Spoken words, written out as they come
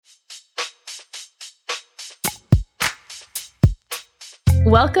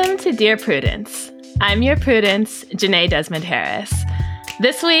Welcome to Dear Prudence. I'm your Prudence, Janae Desmond Harris.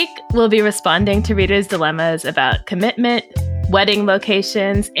 This week, we'll be responding to readers' dilemmas about commitment, wedding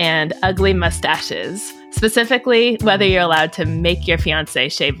locations, and ugly mustaches, specifically whether you're allowed to make your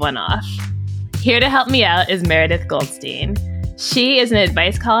fiancé shave one off. Here to help me out is Meredith Goldstein. She is an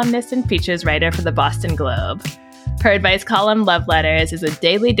advice columnist and features writer for the Boston Globe. Her advice column, Love Letters, is a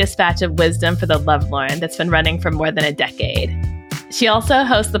daily dispatch of wisdom for the lovelorn that's been running for more than a decade. She also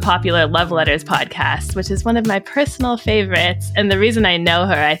hosts the popular Love Letters podcast, which is one of my personal favorites. And the reason I know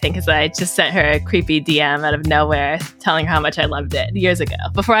her, I think, is that I just sent her a creepy DM out of nowhere telling her how much I loved it years ago,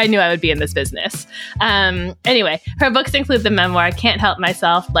 before I knew I would be in this business. Anyway, her books include the memoir Can't Help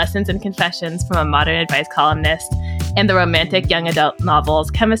Myself, Lessons and Confessions from a Modern Advice Columnist, and the romantic young adult novels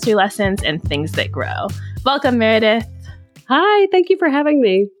Chemistry Lessons and Things That Grow. Welcome, Meredith. Hi, thank you for having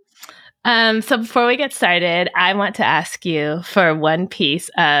me. So before we get started, I want to ask you for one piece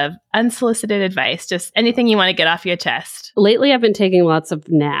of unsolicited advice, just anything you want to get off your chest. Lately, I've been taking lots of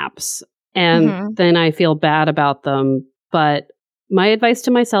naps, and then I feel bad about them. But my advice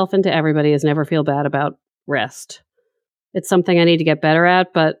to myself and to everybody is never feel bad about rest. It's something I need to get better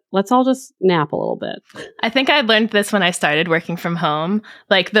at, but let's all just nap a little bit. I think I learned this when I started working from home.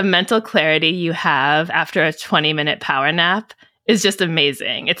 Like the mental clarity you have after a 20-minute power nap is just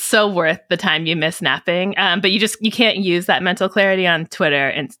amazing. It's so worth the time you miss napping. But you can't use that mental clarity on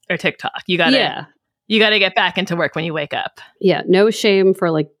Twitter or TikTok. You gotta get back into work when you wake up. Yeah, no shame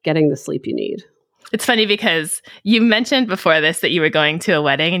for getting the sleep you need. It's funny because you mentioned before this that you were going to a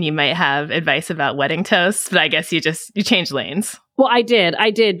wedding and you might have advice about wedding toasts, but I guess you changed lanes. Well, I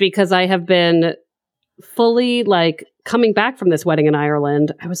did because I have been fully coming back from this wedding in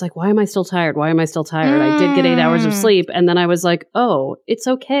Ireland. I was like, why am I still tired? I did get 8 hours of sleep. And then I was like, oh, it's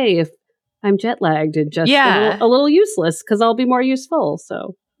okay if I'm jet lagged and just a little useless because I'll be more useful.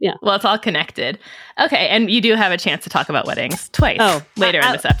 So, yeah. Well, it's all connected. Okay. And you do have a chance to talk about weddings twice later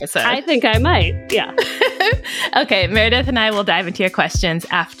in this episode. I think I might. Yeah. Okay. Meredith and I will dive into your questions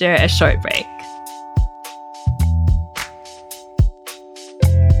after a short break.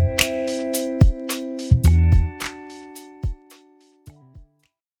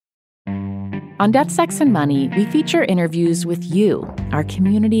 On Death, Sex, and Money, we feature interviews with you, our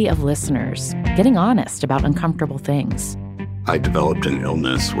community of listeners, getting honest about uncomfortable things. I developed an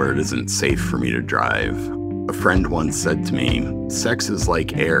illness where it isn't safe for me to drive. A friend once said to me, sex is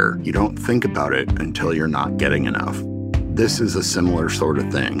like air. You don't think about it until you're not getting enough. This is a similar sort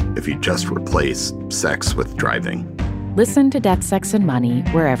of thing if you just replace sex with driving. Listen to Death, Sex, and Money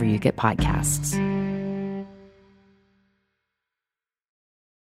wherever you get podcasts.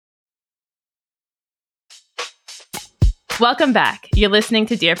 Welcome back. You're listening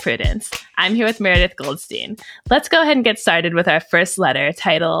to Dear Prudence. I'm here with Meredith Goldstein. Let's go ahead and get started with our first letter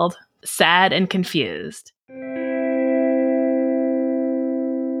titled Sad and Confused.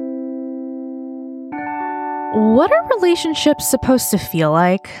 What are relationships supposed to feel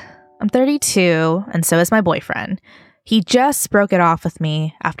like? I'm 32, and so is my boyfriend. He just broke it off with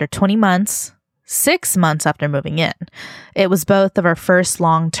me after 20 months, 6 months after moving in. It was both of our first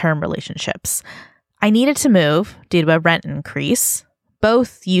long-term relationships. I needed to move due to a rent increase,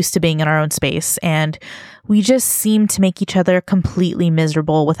 both used to being in our own space, and we just seemed to make each other completely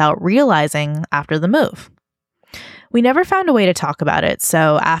miserable without realizing after the move. We never found a way to talk about it,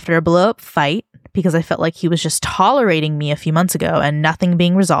 so after a blow-up fight, because I felt like he was just tolerating me a few months ago and nothing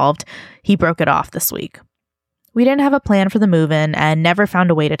being resolved, he broke it off this week. We didn't have a plan for the move-in and never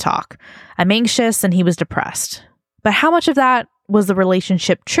found a way to talk. I'm anxious and he was depressed. But how much of that was the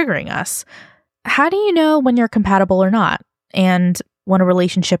relationship triggering us? How do you know when you're compatible or not? And when a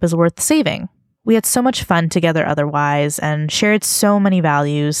relationship is worth saving? We had so much fun together otherwise and shared so many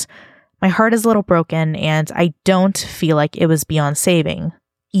values. My heart is a little broken and I don't feel like it was beyond saving,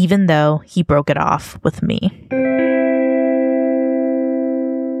 even though he broke it off with me.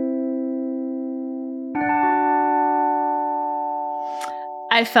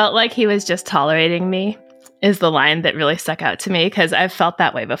 I felt like he was just tolerating me is the line that really stuck out to me because I've felt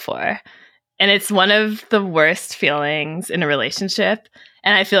that way before. And it's one of the worst feelings in a relationship.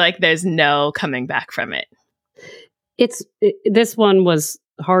 And I feel like there's no coming back from it. This one was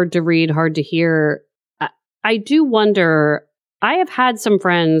hard to read, hard to hear. I do wonder, I have had some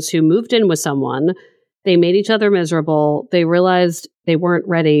friends who moved in with someone. They made each other miserable. They realized they weren't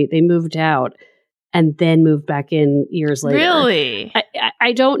ready. They moved out and then moved back in years later. Really?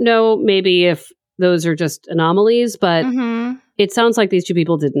 I don't know maybe if those are just anomalies, but it sounds like these two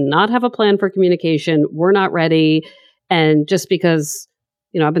people did not have a plan for communication, were not ready. And just because,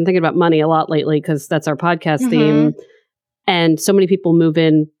 I've been thinking about money a lot lately because that's our podcast theme. And so many people move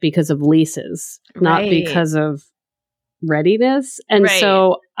in because of leases, not because of readiness. And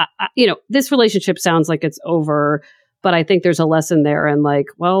so, this relationship sounds like it's over, but I think there's a lesson there. And like,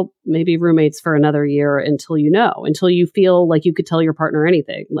 well, maybe roommates for another year until you feel like you could tell your partner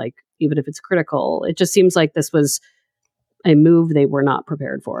anything, like even if it's critical. It just seems like this was a move they were not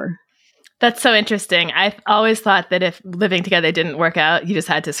prepared for. That's so interesting. I've always thought that if living together didn't work out, you just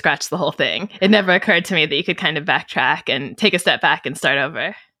had to scratch the whole thing. It never occurred to me that you could kind of backtrack and take a step back and start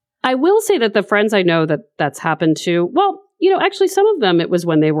over. I will say that the friends I know that's happened to, well, actually some of them, it was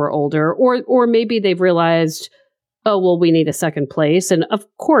when they were older, or maybe they've realized, oh, well, we need a second place. And of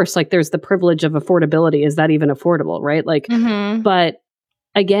course, like there's the privilege of affordability. Is that even affordable, right? Like, but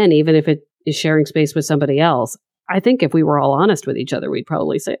again, even if it is sharing space with somebody else, I think if we were all honest with each other, we'd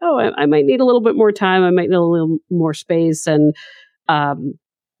probably say, oh, I might need a little bit more time. I might need a little more space. And,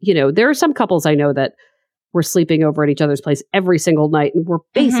 there are some couples I know that were sleeping over at each other's place every single night and were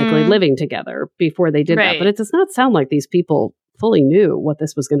basically living together before they did that. But it does not sound like these people fully knew what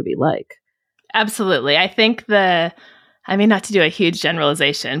this was going to be like. Absolutely. I think not to do a huge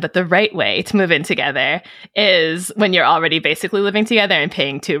generalization, but the right way to move in together is when you're already basically living together and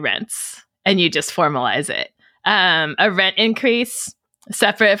paying 2 rents and you just formalize it. A rent increase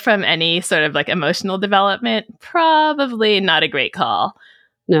separate from any sort of like emotional development, probably not a great call.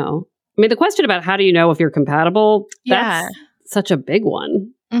 No. I mean, the question about how do you know if you're compatible, that's such a big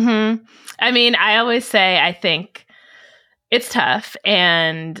one. Mm-hmm. I mean, I always say I think it's tough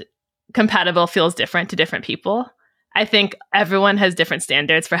and compatible feels different to different people. I think everyone has different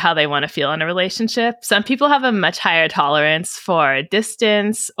standards for how they want to feel in a relationship. Some people have a much higher tolerance for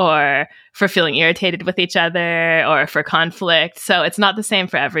distance or for feeling irritated with each other or for conflict. So it's not the same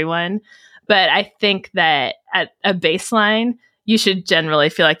for everyone. But I think that at a baseline, you should generally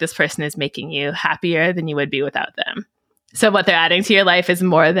feel like this person is making you happier than you would be without them. So what they're adding to your life is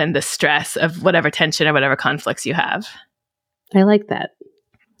more than the stress of whatever tension or whatever conflicts you have. I like that.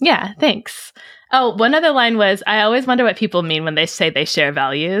 Yeah, thanks. Oh, one other line was, I always wonder what people mean when they say they share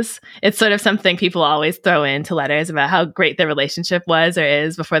values. It's sort of something people always throw into letters about how great their relationship was or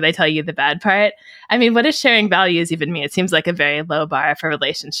is before they tell you the bad part. I mean, what does sharing values even mean? It seems like a very low bar for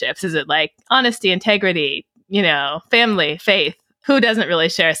relationships. Is it like honesty, integrity, family, faith? Who doesn't really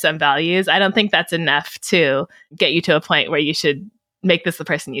share some values? I don't think that's enough to get you to a point where you should make this the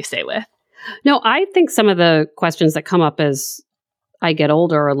person you stay with. No, I think some of the questions that come up as I get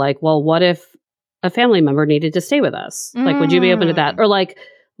older are like, well, what if a family member needed to stay with us? Like, would you be open to that? Or like,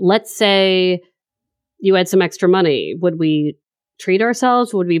 let's say you had some extra money. Would we treat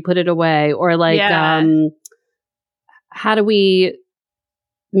ourselves? Would we put it away? Or like, how do we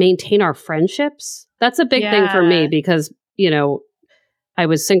maintain our friendships? That's a big thing for me because, I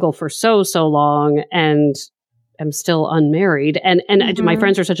was single for so long and I'm still unmarried. And my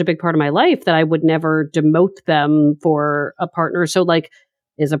friends are such a big part of my life that I would never demote them for a partner. So like,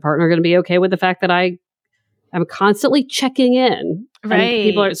 is a partner going to be okay with the fact that I'm constantly checking in? Right.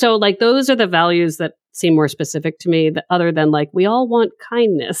 People are, so like, those are the values that seem more specific to me other than like, we all want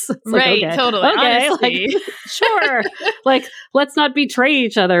kindness. It's right. Like, okay, totally. Okay. Like, sure. Like, let's not betray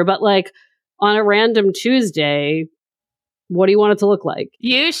each other. But like on a random Tuesday, what do you want it to look like?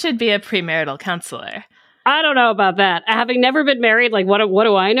 You should be a premarital counselor. I don't know about that. Having never been married, like what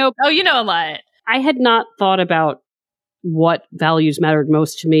do I know? Oh, you know a lot. I had not thought about what values mattered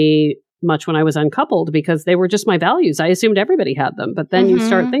most to me much when I was uncoupled because they were just my values. I assumed everybody had them. But then you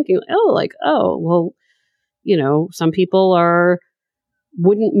start thinking, well, some people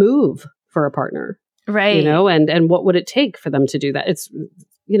wouldn't move for a partner. Right. And what would it take for them to do that? It's,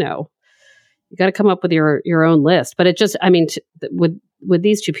 you got to come up with your own list. But it just, with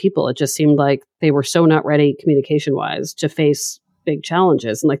these two people, it just seemed like they were so not ready communication wise to face big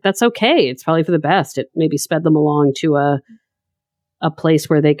challenges. And like, that's okay. It's probably for the best. It maybe sped them along to a place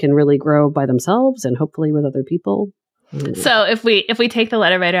where they can really grow by themselves and hopefully with other people. So if we take the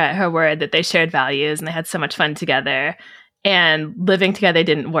letter writer at her word that they shared values and they had so much fun together and living together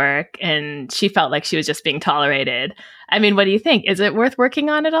didn't work and she felt like she was just being tolerated. I mean, what do you think? Is it worth working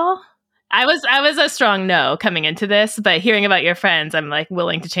on at all? I was a strong no coming into this, but hearing about your friends, I'm like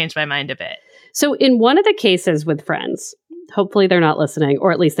willing to change my mind a bit. So in one of the cases with friends, hopefully they're not listening,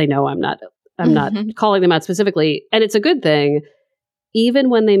 or at least they know I'm not calling them out specifically. And it's a good thing. Even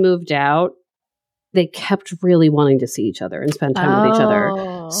when they moved out, they kept really wanting to see each other and spend time with each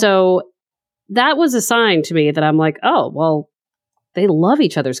other. So that was a sign to me that I'm like, oh, well, they love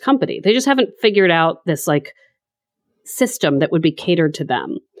each other's company. They just haven't figured out this like system that would be catered to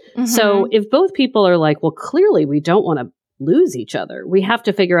them. So if both people are like, well, clearly we don't want to lose each other. We have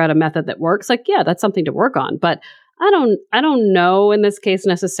to figure out a method that works. Like, yeah, that's something to work on. But I don't know in this case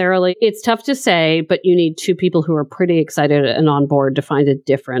necessarily. It's tough to say, but you need two people who are pretty excited and on board to find a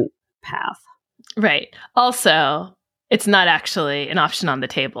different path. Right. Also, it's not actually an option on the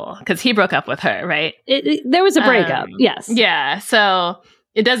table because he broke up with her, right? There was a breakup, yes. Yeah. So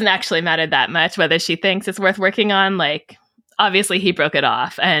it doesn't actually matter that much whether she thinks it's worth working on. Like, obviously, he broke it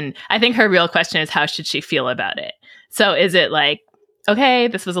off. And I think her real question is, how should she feel about it? So is it like, okay,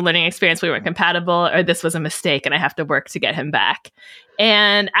 this was a learning experience, we weren't compatible, or this was a mistake and I have to work to get him back?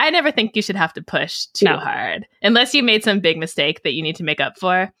 And I never think you should have to push too hard unless you made some big mistake that you need to make up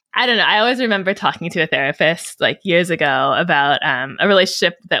for. I don't know. I always remember talking to a therapist like years ago about a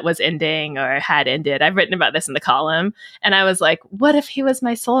relationship that was ending or had ended. I've written about this in the column. And I was like, what if he was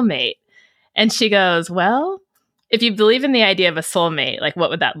my soulmate? And she goes, well, if you believe in the idea of a soulmate, like what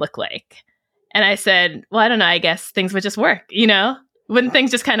would that look like? And I said, well, I don't know. I guess things would just work, you know? Wouldn't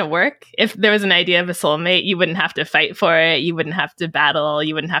things just kind of work? If there was an idea of a soulmate, you wouldn't have to fight for it. You wouldn't have to battle.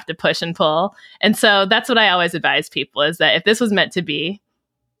 You wouldn't have to push and pull. And so that's what I always advise people is that if this was meant to be,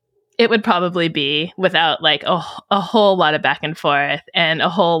 it would probably be without like a whole lot of back and forth and a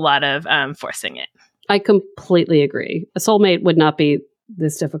whole lot of forcing it. I completely agree. A soulmate would not be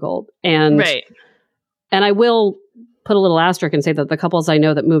this difficult. And right. And I will put a little asterisk and say that the couples I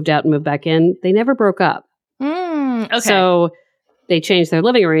know that moved out and moved back in, they never broke up. Okay. So they changed their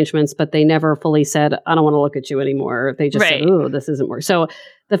living arrangements, but they never fully said, I don't want to look at you anymore. They just said, oh, this isn't work. So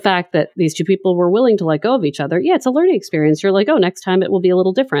the fact that these two people were willing to let go of each other, yeah, it's a learning experience. You're like, oh, next time it will be a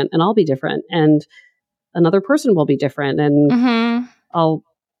little different and I'll be different and another person will be different. And I'll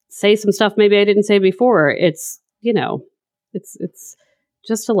say some stuff maybe I didn't say before. It's, you know, it's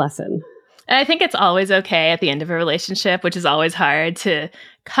just a lesson. And I think it's always okay at the end of a relationship, which is always hard, to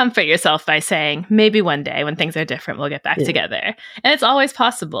comfort yourself by saying, maybe one day when things are different, we'll get back together. And it's always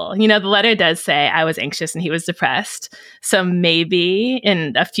possible. You know, the letter does say I was anxious and he was depressed. So maybe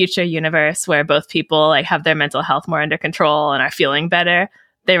in a future universe where both people like have their mental health more under control and are feeling better,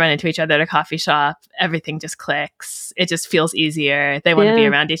 they run into each other at a coffee shop. Everything just clicks. It just feels easier. They want to be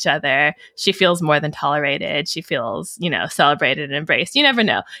around each other. She feels more than tolerated. She feels, you know, celebrated and embraced. You never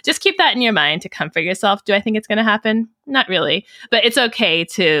know. Just keep that in your mind to comfort yourself. Do I think it's going to happen? Not really. But it's okay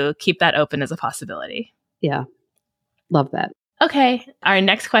to keep that open as a possibility. Yeah. Love that. Okay. Our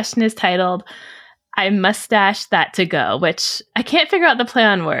next question is titled, I mustache that to go, which I can't figure out the play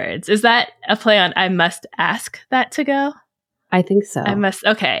on words. Is that a play on I must ask that to go? I think so. I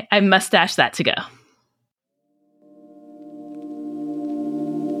mustache that to go.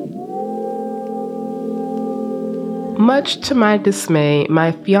 Much to my dismay,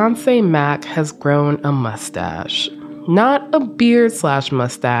 my fiancé Mac has grown a mustache. Not a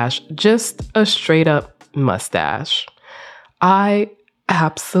beard/mustache, just a straight up mustache. I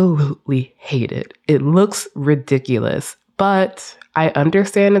absolutely hate it. It looks ridiculous, but I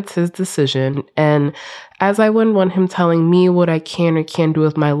understand it's his decision, and as I wouldn't want him telling me what I can or can't do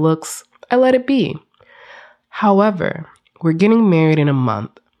with my looks, I let it be. However, we're getting married in a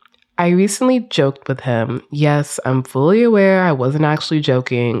month. I recently joked with him. Yes, I'm fully aware I wasn't actually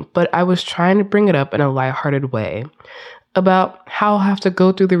joking, but I was trying to bring it up in a lighthearted way about how I'll have to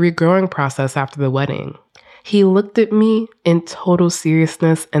go through the regrowing process after the wedding. He looked at me in total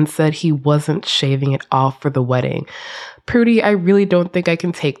seriousness and said he wasn't shaving it off for the wedding. Prudy, I really don't think I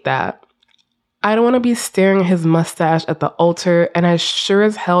can take that. I don't want to be staring at his mustache at the altar, and I sure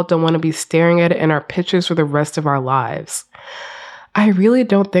as hell don't want to be staring at it in our pictures for the rest of our lives. I really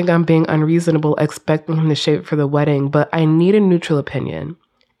don't think I'm being unreasonable expecting him to shave it for the wedding, but I need a neutral opinion.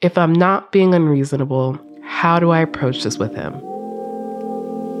 If I'm not being unreasonable, how do I approach this with him?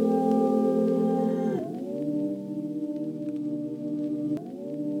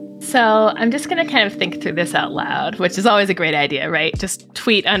 So I'm just going to kind of think through this out loud, which is always a great idea, right? Just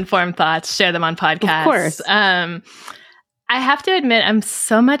tweet unformed thoughts, share them on podcasts. Of course. I have to admit, I'm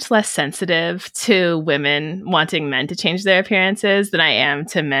so much less sensitive to women wanting men to change their appearances than I am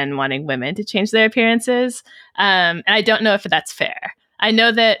to men wanting women to change their appearances. And I don't know if that's fair. I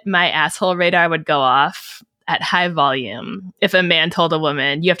know that my asshole radar would go off at high volume if a man told a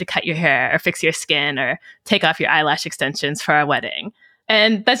woman, you have to cut your hair or fix your skin or take off your eyelash extensions for our wedding.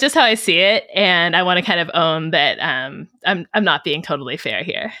 And that's just how I see it. And I want to kind of own that I'm not being totally fair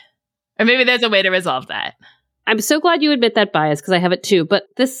here. Or maybe there's a way to resolve that. I'm so glad you admit that bias because I have it too. But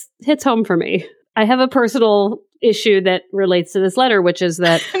this hits home for me. I have a personal issue that relates to this letter, which is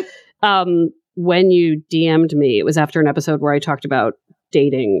that when you DM'd me, it was after an episode where I talked about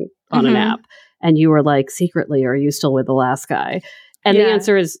dating on an app. And you were like, secretly, are you still with the last guy? And the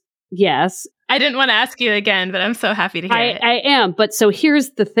answer is yes. I didn't want to ask you again, but I'm so happy to hear it. I am. But so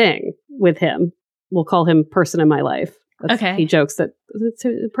here's the thing with him. we'll call him person in my life. Okay. He jokes that it's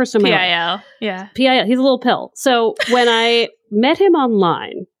a person in my life. PIL. Yeah. PIL. He's a little pill. So when I met him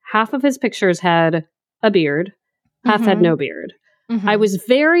online, half of his pictures had a beard, half had no beard. Mm-hmm. I was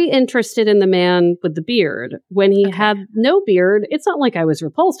very interested in the man with the beard. When he had no beard, it's not like I was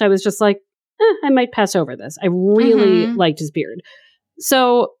repulsed. I was just like, I might pass over this. I really liked his beard.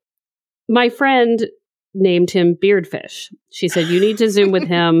 So my friend named him Beardfish. She said, you need to Zoom with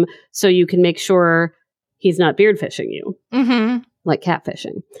him so you can make sure he's not beard fishing you, like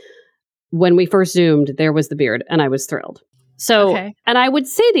catfishing. When we first Zoomed, there was the beard, and I was thrilled. So, and I would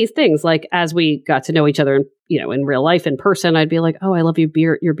say these things, like, as we got to know each other, in real life, in person, I'd be like, oh, I love your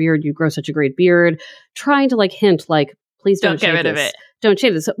beard. You grow such a great beard. Trying to hint, please don't get rid of it. Don't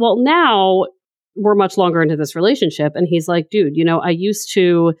shave this. Well, now we're much longer into this relationship. And he's like, dude, I used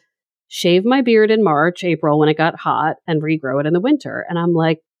to shave my beard in March, April, when it got hot, and regrow it in the winter. And I'm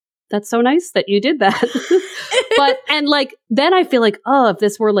like, that's so nice that you did that. Then I feel like, oh, if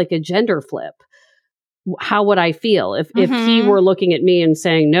this were like a gender flip, how would I feel if he were looking at me and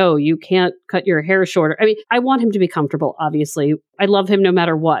saying, no, you can't cut your hair shorter? I mean, I want him to be comfortable, obviously. I love him no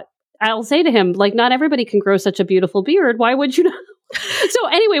matter what. I'll say to him, not everybody can grow such a beautiful beard. Why would you not? So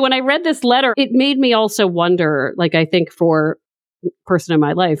anyway, when I read this letter, it made me also wonder, I think for person in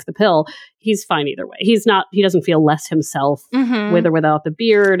my life, the pill, he's fine either way. He doesn't feel less himself with or without the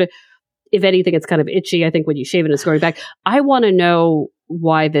beard. If anything, it's kind of itchy. I think when you shave it, it's going back. I want to know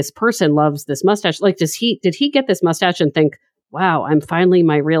why this person loves this mustache. Did he get this mustache and think, wow, I'm finally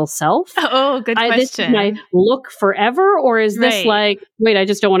my real self? Oh, good question. This is my look forever? Or is this wait, I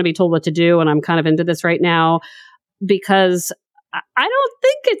just don't want to be told what to do, and I'm kind of into this right now? Because I don't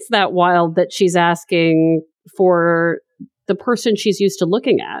think it's that wild that she's asking for the person she's used to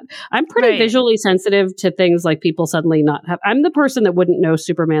looking at. I'm pretty visually sensitive to things like people suddenly not have. I'm the person that wouldn't know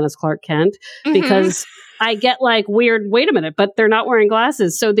Superman as Clark Kent because I get weird, wait a minute, but they're not wearing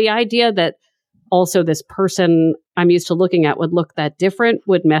glasses. So the idea that also this person I'm used to looking at would look that different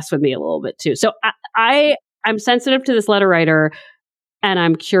would mess with me a little bit too. So I'm sensitive to this letter writer, and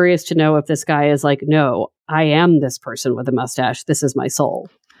I'm curious to know if this guy is like, no, I am this person with a mustache. This is my soul.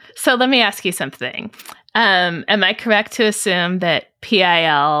 So let me ask you something. Am I correct to assume that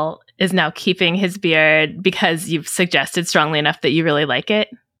PIL is now keeping his beard because you've suggested strongly enough that you really like it?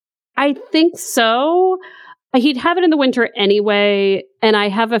 I think so. He'd have it in the winter anyway, and I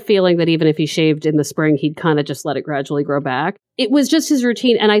have a feeling that even if he shaved in the spring, he'd kind of just let it gradually grow back. It was just his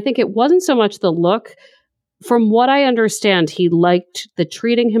routine, and I think it wasn't so much the look. From what I understand, he liked the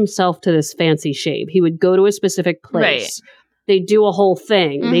treating himself to this fancy shave. He would go to a specific place. Right. They do a whole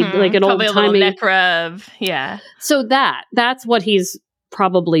thing. They like an old timey neck rub. Yeah. So that's what he's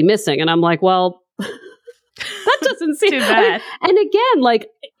probably missing. And I'm like, well, that doesn't seem too bad. And again,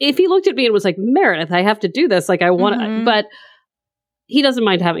 if he looked at me and was like, Meredith, I have to do this. I want to, but he doesn't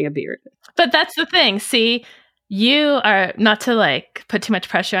mind having a beard. But that's the thing. See, you are not to put too much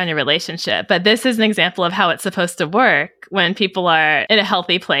pressure on your relationship, but this is an example of how it's supposed to work when people are in a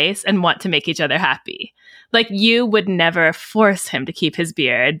healthy place and want to make each other happy. You would never force him to keep his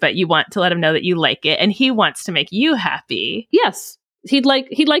beard, but you want to let him know that you like it, and he wants to make you happy. Yes. He'd like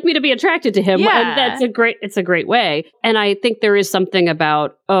me to be attracted to him. Yeah. And it's a great way. And I think there is something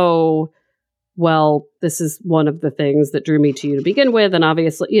about, this is one of the things that drew me to you to begin with. And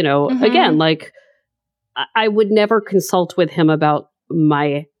obviously, again, I would never consult with him about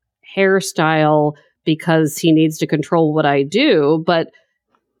my hairstyle because he needs to control what I do, but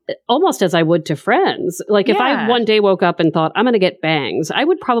almost as I would to friends. If I one day woke up and thought, I'm going to get bangs, I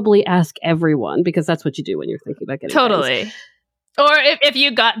would probably ask everyone, because that's what you do when you're thinking about getting bangs. Or if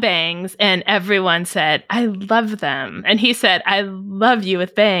you got bangs and everyone said, I love them, and he said, I love you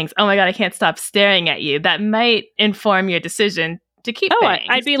with bangs. Oh my God, I can't stop staring at you. That might inform your decision to keep bangs.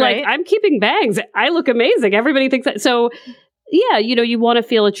 I'd be right? like, I'm keeping bangs. I look amazing. Everybody thinks that. So yeah, you want to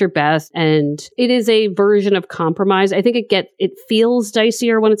feel at your best, and it is a version of compromise. I think it feels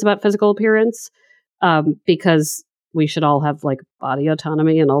dicier when it's about physical appearance, because we should all have body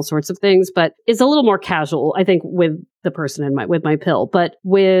autonomy and all sorts of things, but it's a little more casual, I think, with the person with my pill. But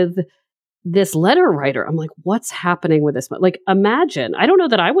with this letter writer, I'm like, what's happening with this? Imagine, I don't know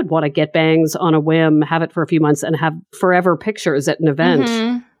that I would want to get bangs on a whim, have it for a few months, and have forever pictures at an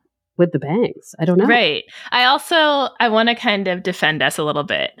event with the bangs. I don't know. Right. I want to kind of defend us a little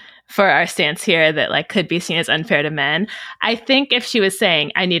bit for our stance here that could be seen as unfair to men. I think if she was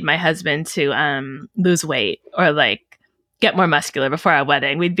saying, I need my husband to lose weight, or get more muscular before our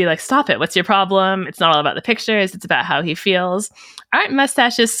wedding, we'd be like, stop it. What's your problem? It's not all about the pictures. It's about how he feels. Aren't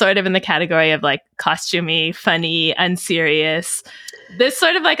mustaches sort of in the category of like costumey, funny, unserious? There's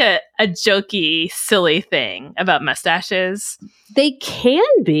sort of like a jokey, silly thing about mustaches. They can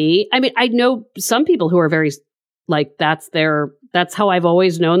be. I mean, I know some people who are very like, that's how I've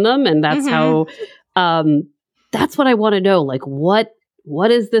always known them. And that's how, that's what I want to know. Like, what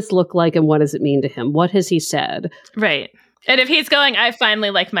does this look like and what does it mean to him? What has he said? Right. And if he's going, I finally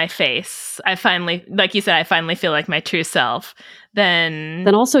like my face, I finally, like you said, I finally feel like my true self, then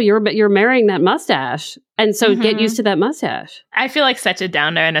also you're marrying that mustache. And so get used to that mustache. I feel like such a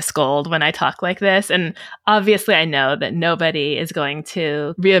downer and a scold when I talk like this. And obviously I know that nobody is going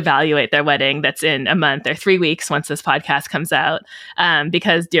to reevaluate their wedding that's in a month or 3 weeks once this podcast comes out,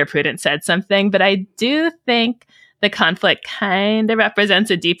 because Dear Prudence said something. But I do think the conflict kind of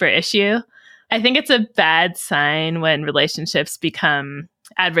represents a deeper issue. I think it's a bad sign when relationships become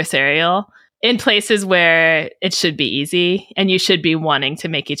adversarial in places where it should be easy and you should be wanting to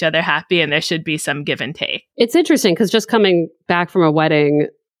make each other happy and there should be some give and take. It's interesting because just coming back from a wedding,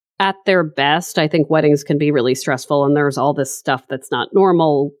 at their best, I think weddings can be really stressful and there's all this stuff that's not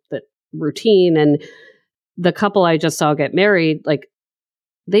normal, that routine. And the couple I just saw get married, like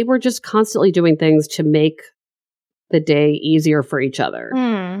they were just constantly doing things to make the day easier for each other.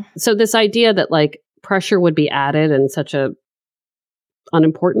 So this idea that like pressure would be added in such a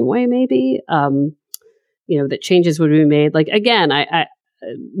unimportant way, maybe, that changes would be made. Like, again, I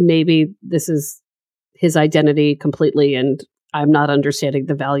maybe this is his identity completely and I'm not understanding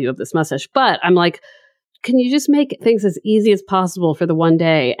the value of this mustache, but I'm like, can you just make things as easy as possible for the one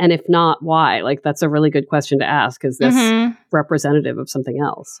day? And if not, why? Like, that's a really good question to ask. Is this representative of something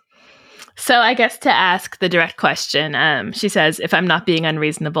else? So I guess to ask the direct question, she says, if I'm not being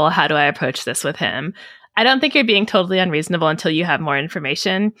unreasonable, how do I approach this with him? I don't think you're being totally unreasonable until you have more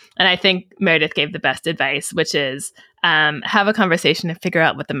information. And I think Meredith gave the best advice, which is have a conversation and figure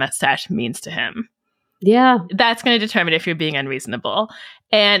out what the mustache means to him. Yeah. That's going to determine if you're being unreasonable.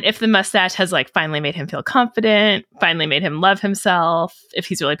 And if the mustache has like finally made him feel confident, finally made him love himself, if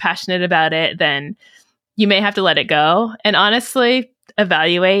he's really passionate about it, then you may have to let it go. And honestly,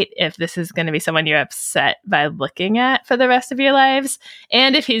 evaluate if this is going to be someone you're upset by looking at for the rest of your lives.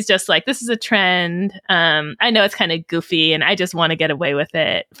 And if he's just like, this is a trend, I know it's kind of goofy and I just want to get away with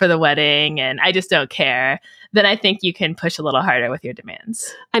it for the wedding and I just don't care, then I think you can push a little harder with your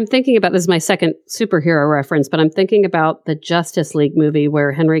demands. I'm thinking about, this is my second superhero reference, but I'm thinking about the Justice League movie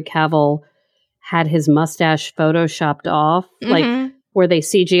where Henry Cavill had his mustache photoshopped off, like where they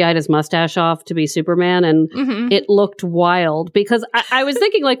CGI'd his mustache off to be Superman. And it looked wild because I was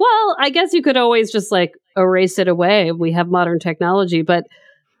thinking like, well, I guess you could always just like erase it away. We have modern technology, but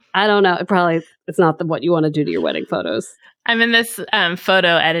I don't know. It's not what you want to do to your wedding photos. I'm in this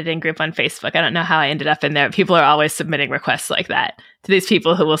photo editing group on Facebook. I don't know how I ended up in there. People are always submitting requests like that to these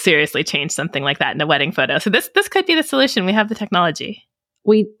people who will seriously change something like that in a wedding photo. So this could be the solution. We have the technology.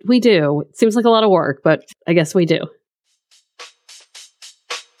 We do. It seems like a lot of work, but I guess we do.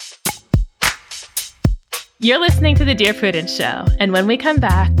 You're listening to The Dear Prudence Show, and when we come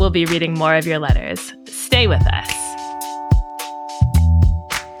back, we'll be reading more of your letters. Stay with us.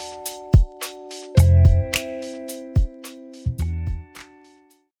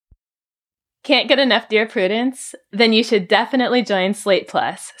 Can't get enough Dear Prudence? Then you should definitely join Slate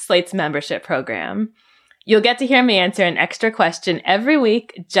Plus, Slate's membership program. You'll get to hear me answer an extra question every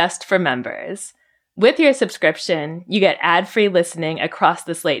week just for members. With your subscription, you get ad-free listening across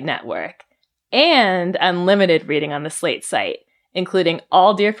the Slate network and unlimited reading on the Slate site, including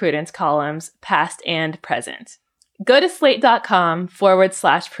all Dear Prudence columns, past and present. Go to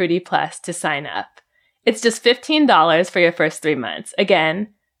slate.com/Prudie Plus to sign up. It's just $15 for your first 3 months. Again,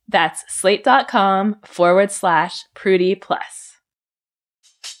 that's slate.com/Prudie Plus.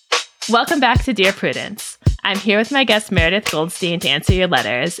 Welcome back to Dear Prudence. I'm here with my guest Meredith Goldstein to answer your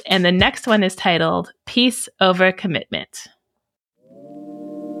letters, and the next one is titled Peace Over Commitment.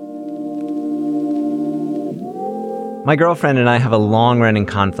 My girlfriend and I have a long-running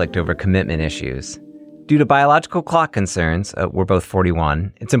conflict over commitment issues. Due to biological clock concerns, we're both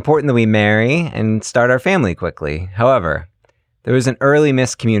 41, it's important that we marry and start our family quickly. However, there was an early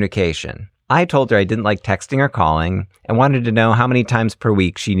miscommunication. I told her I didn't like texting or calling and wanted to know how many times per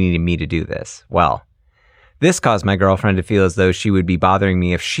week she needed me to do this. Well, this caused my girlfriend to feel as though she would be bothering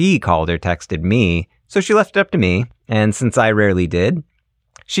me if she called or texted me, so she left it up to me, and since I rarely did,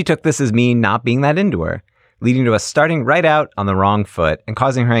 she took this as me not being that into her, leading to us starting right out on the wrong foot and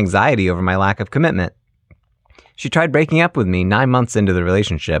causing her anxiety over my lack of commitment. She tried breaking up with me 9 months into the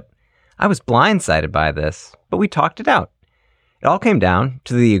relationship. I was blindsided by this, but we talked it out. It all came down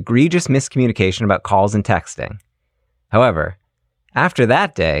to the egregious miscommunication about calls and texting. However, after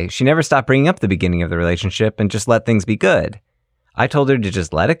that day, she never stopped bringing up the beginning of the relationship and just let things be good. I told her to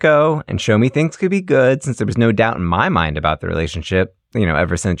just let it go and show me things could be good since there was no doubt in my mind about the relationship,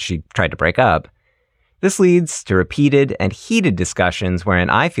 ever since she tried to break up. This leads to repeated and heated discussions wherein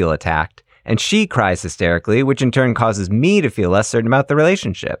I feel attacked and she cries hysterically, which in turn causes me to feel less certain about the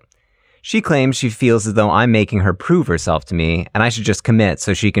relationship. She claims she feels as though I'm making her prove herself to me and I should just commit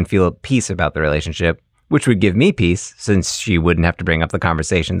so she can feel peace about the relationship, which would give me peace since she wouldn't have to bring up the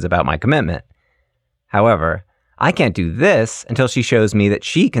conversations about my commitment. However, I can't do this until she shows me that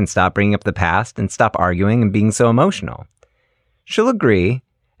she can stop bringing up the past and stop arguing and being so emotional. She'll agree,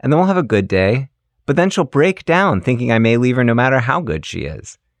 and then we'll have a good day, but then she'll break down thinking I may leave her no matter how good she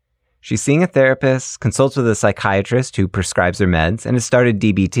is. She's seeing a therapist, consults with a psychiatrist who prescribes her meds, and has started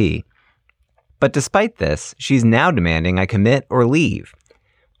DBT. But despite this, she's now demanding I commit or leave.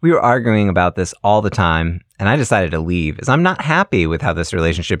 We were arguing about this all the time, and I decided to leave as I'm not happy with how this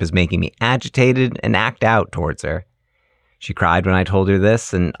relationship is making me agitated and act out towards her. She cried when I told her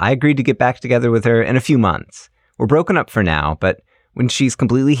this, and I agreed to get back together with her in a few months. We're broken up for now, but when she's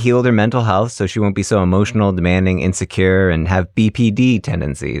completely healed her mental health so she won't be so emotional, demanding, insecure, and have BPD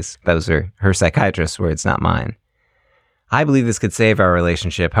tendencies, those are her psychiatrist's words, not mine. I believe this could save our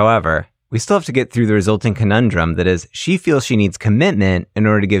relationship. However, we still have to get through the resulting conundrum that is, she feels she needs commitment in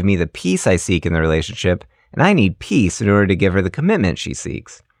order to give me the peace I seek in the relationship, and I need peace in order to give her the commitment she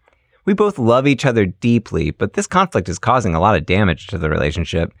seeks. We both love each other deeply, but this conflict is causing a lot of damage to the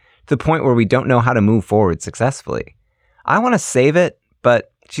relationship, to the point where we don't know how to move forward successfully. I want to save it,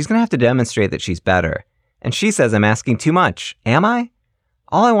 but she's going to have to demonstrate that she's better. And she says I'm asking too much. Am I?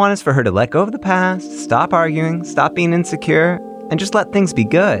 All I want is for her to let go of the past, stop arguing, stop being insecure, and just let things be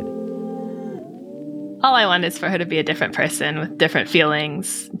good. All I want is for her to be a different person with different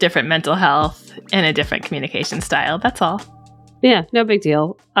feelings, different mental health, and a different communication style. That's all. Yeah, no big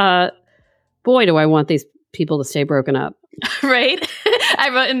deal. Boy, do I want these people to stay broken up. Right? I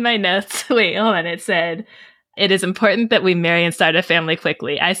wrote in my notes, wait, hold on, it said, it is important that we marry and start a family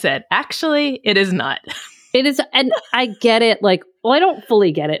quickly. I said, actually, it is not. It is, and I get it. I don't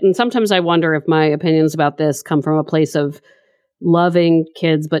fully get it. And sometimes I wonder if my opinions about this come from a place of loving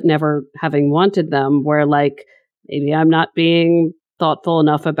kids but never having wanted them, where maybe I'm not being thoughtful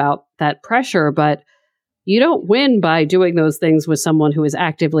enough about that pressure, but you don't win by doing those things with someone who is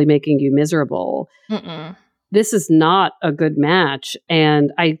actively making you miserable. Mm-mm. This is not a good match.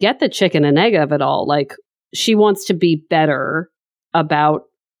 And I get the chicken and egg of it all. She wants to be better about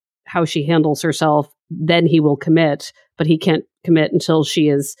how she handles herself, then he will commit, but he can't commit until she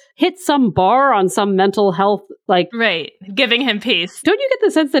has hit some bar on some mental health, right, giving him peace. Don't you get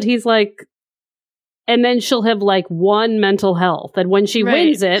the sense that he's and then she'll have one mental health, and when she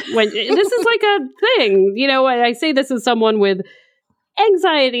wins it, this is a thing, I say this as someone with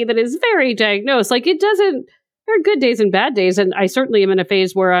anxiety that is very diagnosed. There are good days and bad days, and I certainly am in a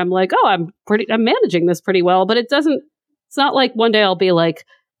phase where I'm I'm managing this pretty well, but it's not like one day I'll be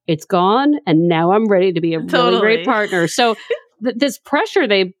it's gone and now I'm ready to be a really great partner. So this pressure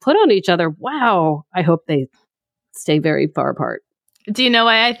they put on each other, wow, I hope they stay very far apart. Do you know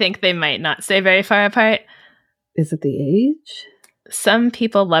why I think they might not stay very far apart? Is it the age? Some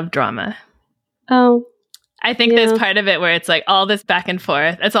people love drama. Oh. I think there's part of it where it's all this back and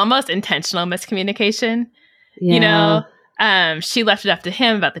forth. It's almost intentional miscommunication. Yeah. She left it up to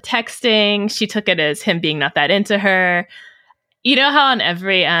him about the texting. She took it as him being not that into her. You know how on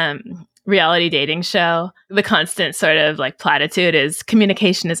every reality dating show, the constant sort of platitude is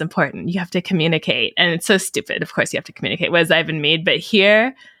communication is important. You have to communicate. And it's so stupid. Of course you have to communicate. What does that even mean? But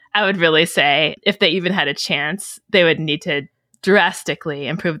here, I would really say if they even had a chance, they would need to drastically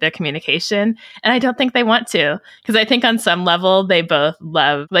improve their communication. And I don't think they want to, because I think on some level, they both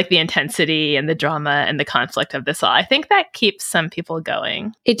love the intensity and the drama and the conflict of this all. I think that keeps some people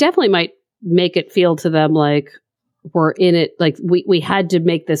going. It definitely might make it feel to them we're in it, we had to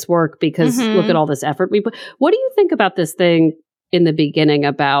make this work because look at all this effort we put. What do you think about this thing in the beginning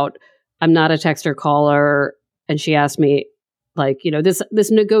about I'm not a texter caller, and she asked me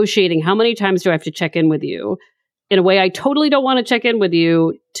this negotiating, how many times do I have to check in with you in a way I totally don't want to check in with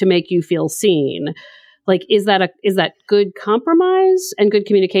you to make you feel seen? Is that good compromise and good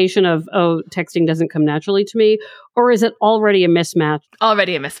communication of, texting doesn't come naturally to me? Or is it already a mismatch?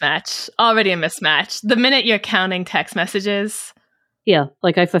 Already a mismatch. The minute you're counting text messages. Yeah,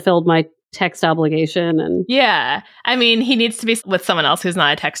 I fulfilled my text obligation. And yeah. I mean, he needs to be with someone else who's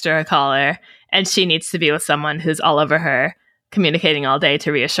not a texter or a caller. And she needs to be with someone who's all over her, communicating all day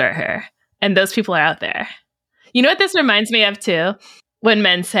to reassure her. And those people are out there. You know what this reminds me of too? When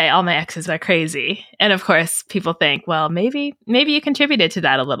men say, all my exes are crazy. And of course, people think, well, maybe you contributed to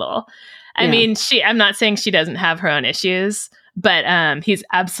that a little. I mean, I'm not saying she doesn't have her own issues, but he's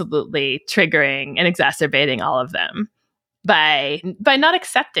absolutely triggering and exacerbating all of them by not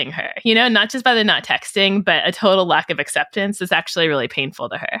accepting her, not just by the not texting, but a total lack of acceptance is actually really painful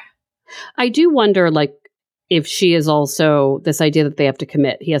to her. I do wonder, like, if she is also this idea that they have to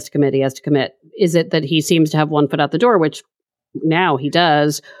commit. He has to commit. He has to commit. Is it that he seems to have one foot out the door, which now he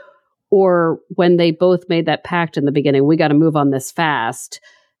does, or when they both made that pact in the beginning, we got to move on this fast,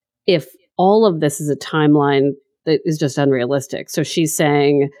 if all of this is a timeline that is just unrealistic. So she's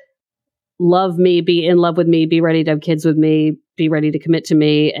saying, love me, be in love with me, be ready to have kids with me, be ready to commit to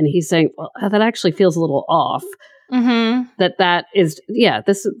me. And he's saying, well, that actually feels a little off. Mm-hmm. That is,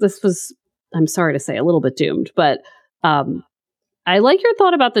 this was, I'm sorry to say, a little bit doomed. But I like your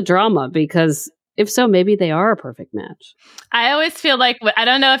thought about the drama, because if so, maybe they are a perfect match. I always feel like, I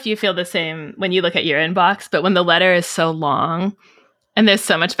don't know if you feel the same when you look at your inbox, but when the letter is so long and there's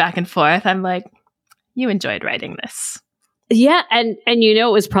so much back and forth, I'm like, you enjoyed writing this. Yeah, and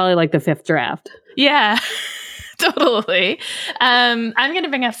it was probably like the fifth draft. Yeah, totally. I'm going to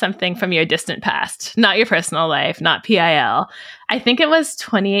bring up something from your distant past, not your personal life, not PIL. I think it was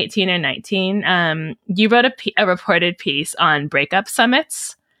 2018 or 19. You wrote a reported piece on breakup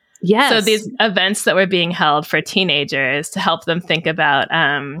summits. Yes. So these events that were being held for teenagers to help them think about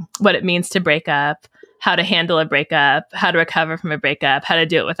what it means to break up, how to handle a breakup, how to recover from a breakup, how to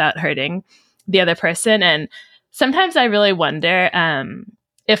do it without hurting the other person. And sometimes I really wonder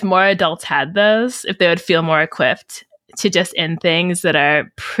if more adults had those, if they would feel more equipped to just end things that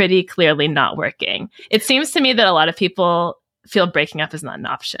are pretty clearly not working. It seems to me that a lot of people feel breaking up is not an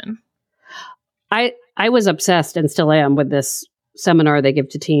option. I was obsessed, and still am, with this seminar they give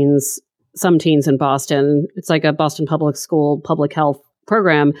to some teens in Boston. It's like a Boston Public School public health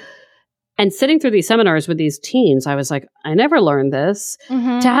program. And sitting through these seminars with these teens, I was like, I never learned this.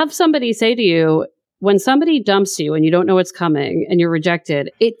 Mm-hmm. To have somebody say to you, when somebody dumps you and you don't know what's coming and you're rejected,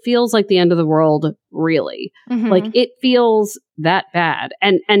 it feels like the end of the world, really. Mm-hmm. Like, it feels that bad.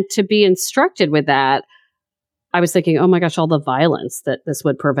 And to be instructed with that, I was thinking, oh my gosh, all the violence that this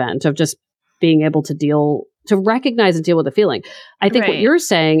would prevent, of just being able to recognize and deal with the feeling. I think what you're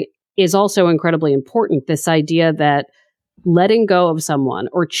saying is also incredibly important. This idea that letting go of someone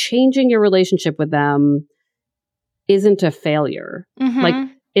or changing your relationship with them isn't a failure. Mm-hmm. Like,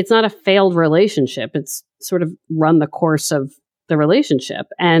 it's not a failed relationship. It's sort of run the course of the relationship.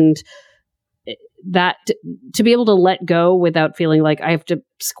 And that to be able to let go without feeling like I have to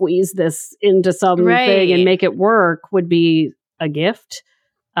squeeze this into something and make it work would be a gift.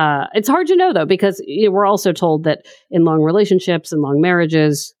 It's hard to know, though, because we're also told that in long relationships and long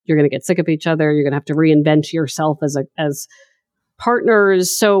marriages, you're going to get sick of each other. You're going to have to reinvent yourself as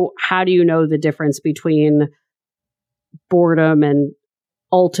partners. So how do you know the difference between boredom and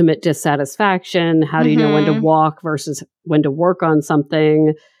ultimate dissatisfaction? How do you know when to walk versus when to work on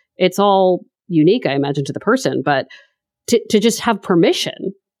something? It's all unique, I imagine, to the person. But to just have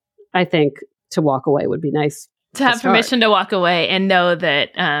permission, I think, to walk away would be nice. To have permission to walk away and know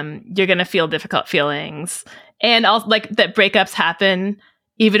that you're going to feel difficult feelings. And also, like, that breakups happen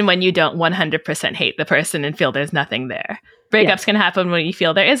even when you don't 100% hate the person and feel there's nothing there. Breakups can happen when you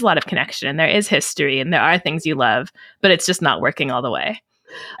feel there is a lot of connection and there is history and there are things you love, but it's just not working all the way.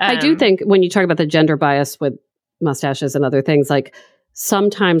 I do think when you talk about the gender bias with mustaches and other things, like,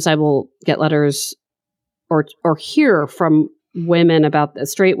 sometimes I will get letters or hear from women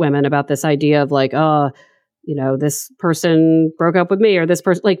straight women about this idea of like, this person broke up with me, or this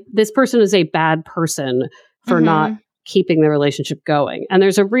person is a bad person for not keeping the relationship going. And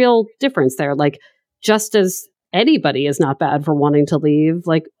there's a real difference there. Like, just as anybody is not bad for wanting to leave,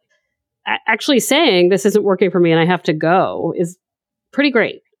 like, actually saying this isn't working for me and I have to go is pretty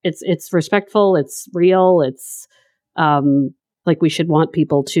great. It's respectful. It's real. It's like, we should want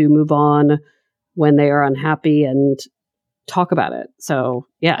people to move on when they are unhappy and talk about it. So,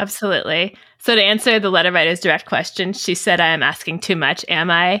 yeah. Absolutely. So to answer the letter writer's direct question, she said, I am asking too much. Am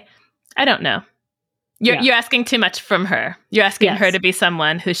I? I don't know. You're asking too much from her. You're asking her to be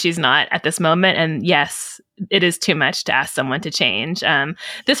someone who she's not at this moment. And yes, it is too much to ask someone to change.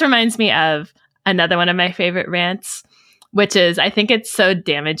 This reminds me of another one of my favorite rants, which is, I think it's so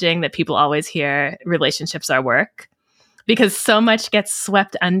damaging that people always hear relationships are work, because so much gets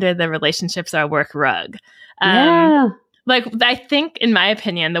swept under the relationships are work rug. Like, I think, in my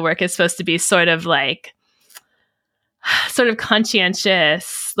opinion, the work is supposed to be sort of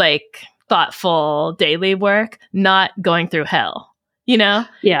conscientious, like, thoughtful daily work, not going through hell. you know?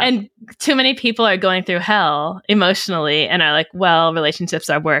 Yeah. And too many people are going through hell emotionally and are like, well, relationships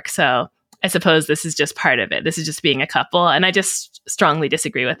are work. So I suppose this is just part of it. This is just being a couple. And I just strongly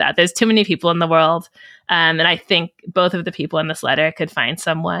disagree with that. There's too many people in the world. And I think both of the people in this letter could find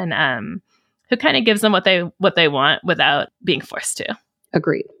someone who kind of gives them what they want without being forced to.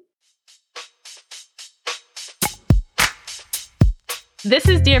 Agreed. This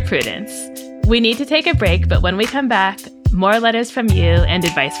is Dear Prudence. We need to take a break, but when we come back, more letters from you and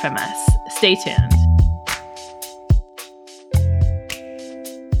advice from us. Stay tuned.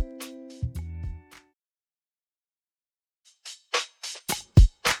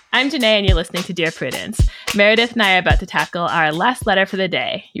 I'm Janae, and you're listening to Dear Prudence. Meredith and I are about to tackle our last letter for the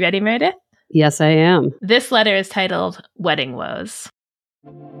day. You ready, Meredith? Yes, I am. This letter is titled Wedding Woes.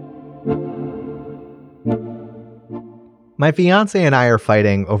 My fiancé and I are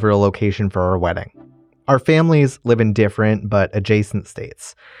fighting over a location for our wedding. Our families live in different but adjacent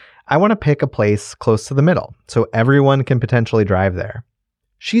states. I want to pick a place close to the middle so everyone can potentially drive there.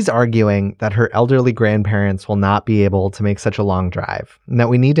 She's arguing that her elderly grandparents will not be able to make such a long drive and that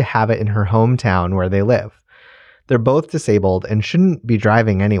we need to have it in her hometown where they live. They're both disabled and shouldn't be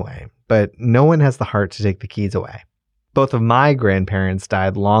driving anyway, but no one has the heart to take the keys away. Both of my grandparents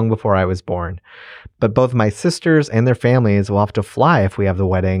died long before I was born, but both my sisters and their families will have to fly if we have the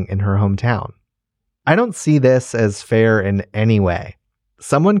wedding in her hometown. I don't see this as fair in any way.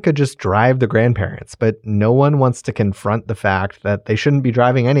 Someone could just drive the grandparents, but no one wants to confront the fact that they shouldn't be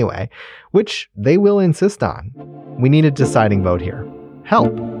driving anyway, which they will insist on. We need a deciding vote here.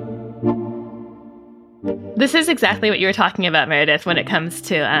 Help. This is exactly what you were talking about, Meredith, when it comes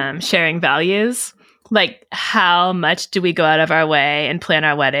to sharing values. Like, how much do we go out of our way and plan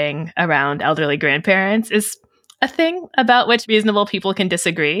our wedding around elderly grandparents is a thing about which reasonable people can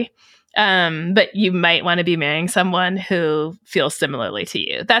disagree. But you might want to be marrying someone who feels similarly to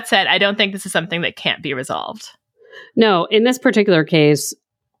you. That said, I don't think this is something that can't be resolved. No, in this particular case,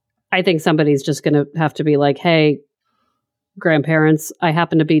 I think somebody's just going to have to be like, hey, grandparents, I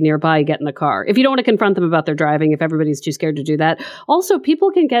happen to be nearby, get in the car. If you don't want to confront them about their driving, if everybody's too scared to do that. Also,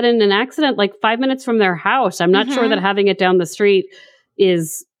 people can get in an accident like 5 minutes from their house. I'm not sure that having it down the street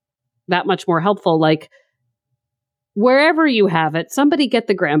is that much more helpful. Like, wherever you have it, somebody get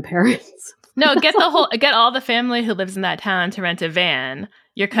the grandparents. No, get all the family who lives in that town to rent a van.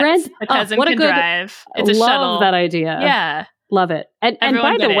 Your cousin can drive. It's a shuttle. Love that idea. Yeah. Love it. And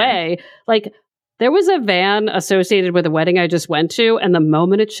by the way, like, there was a van associated with a wedding I just went to, and the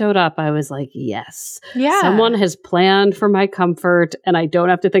moment it showed up, I was like, yes. Yeah. Someone has planned for my comfort, and I don't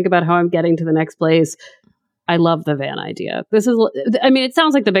have to think about how I'm getting to the next place. I love the van idea. It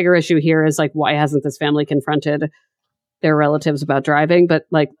sounds like the bigger issue here is like, why hasn't this family confronted their relatives about driving? But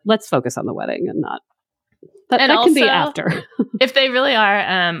like, let's focus on the wedding and not. That can be after. If they really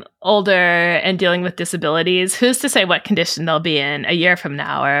are older and dealing with disabilities, who's to say what condition they'll be in a year from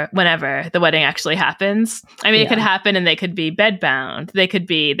now or whenever the wedding actually happens? I mean, It could happen and they could be bedbound. They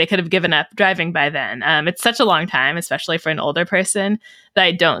could have given up driving by then. It's such a long time, especially for an older person, that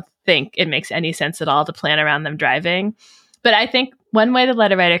I don't think it makes any sense at all to plan around them driving. But I think one way the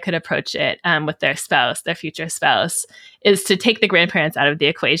letter writer could approach it with their spouse, their future spouse, is to take the grandparents out of the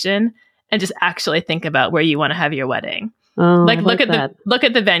equation and just actually think about where you want to have your wedding. Look at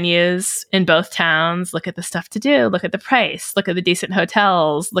the venues in both towns, look at the stuff to do, look at the price, look at the decent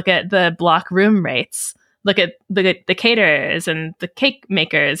hotels, look at the block room rates, look at the caterers and the cake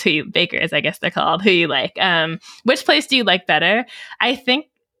makers, bakers, I guess they're called, who you like. Which place do you like better? I think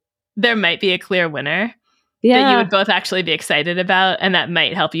there might be a clear winner that you would both actually be excited about, and that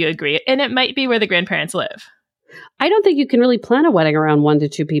might help you agree. And it might be where the grandparents live. I don't think you can really plan a wedding around 1 to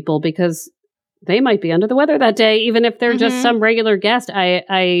 2 people because they might be under the weather that day, even if they're just some regular guest.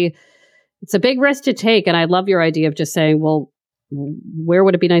 It's a big risk to take. And I love your idea of just saying, well, where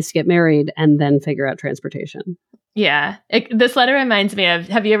would it be nice to get married, and then figure out transportation. Yeah. This letter reminds me of,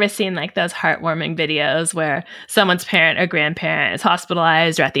 have you ever seen like those heartwarming videos where someone's parent or grandparent is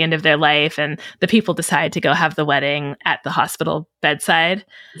hospitalized or at the end of their life and the people decide to go have the wedding at the hospital bedside?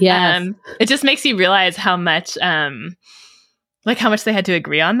 Yes. It just makes you realize how much they had to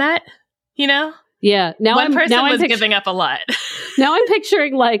agree on that, you know? Yeah. One person was giving up a lot. Now I'm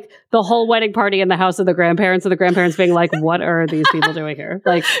picturing like the whole wedding party in the house of the grandparents, and the grandparents being like, what are these people doing here?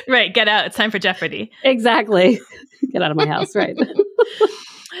 Like, right. Get out. It's time for Jeopardy. Exactly. Get out of my house. Right.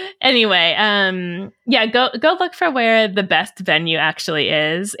 Anyway, go look for where the best venue actually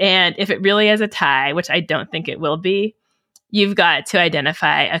is. And if it really is a tie, which I don't think it will be, you've got to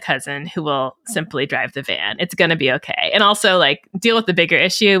identify a cousin who will simply drive the van. It's going to be okay. And also like deal with the bigger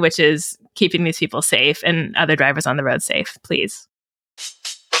issue, which is keeping these people safe and other drivers on the road safe, please.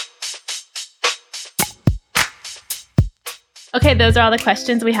 Okay, those are all the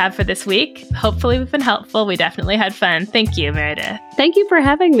questions we have for this week. Hopefully we've been helpful. We definitely had fun. Thank you, Meredith. Thank you for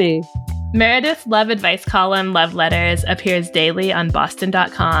having me. Meredith's Love Advice column, Love Letters, appears daily on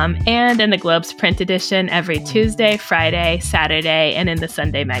Boston.com and in the Globe's print edition every Tuesday, Friday, Saturday, and in the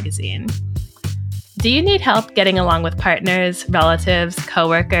Sunday magazine. Do you need help getting along with partners, relatives,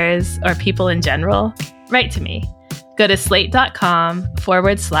 coworkers, or people in general? Write to me. Go to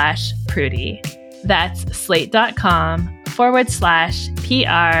slate.com/Prudie. That's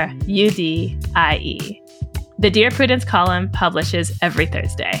slate.com/PRUDIE. The Dear Prudence column publishes every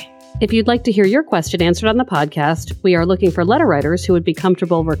Thursday. If you'd like to hear your question answered on the podcast, we are looking for letter writers who would be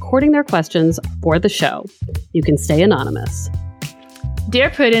comfortable recording their questions for the show. You can stay anonymous. Dear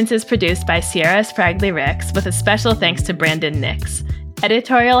Prudence is produced by Sierra Spragley-Ricks with a special thanks to Brandon Nix.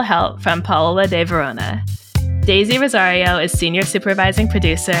 Editorial help from Paola De Verona. Daisy Rosario is senior supervising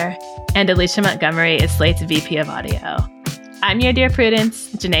producer, and Alicia Montgomery is Slate's VP of audio. I'm your Dear Prudence,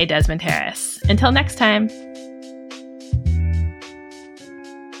 Janae Desmond Harris. Until next time.